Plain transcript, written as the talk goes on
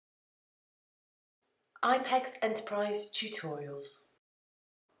iPEGS Enterprise Tutorials.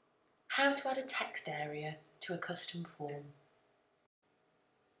 How to add a text area to a custom form.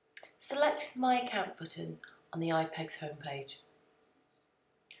 Select the My Account button on the iPEGS homepage.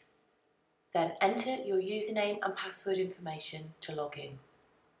 Then enter your username and password information to log in.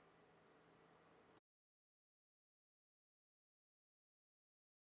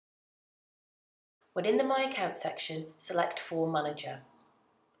 When in the My Account section, select Form Manager.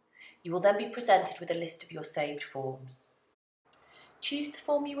 You will then be presented with a list of your saved forms. Choose the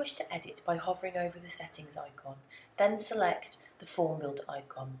form you wish to edit by hovering over the settings icon, then select the formbuilder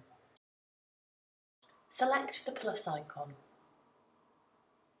icon. Select the plus icon.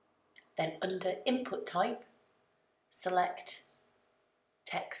 Then under Input Type, select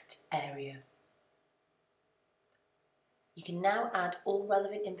Text Area. You can now add all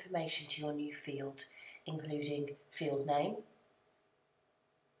relevant information to your new field, including field name,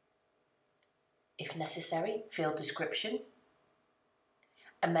 if necessary, field description,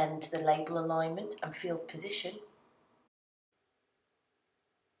 amend the label alignment and field position,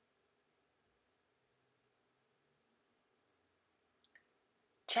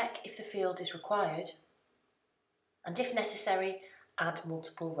 check if the field is required, and if necessary, add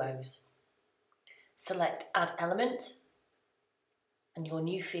multiple rows. Select Add Element, and your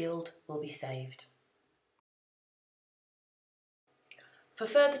new field will be saved. For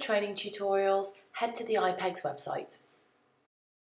further training tutorials, head to the iPEGS website.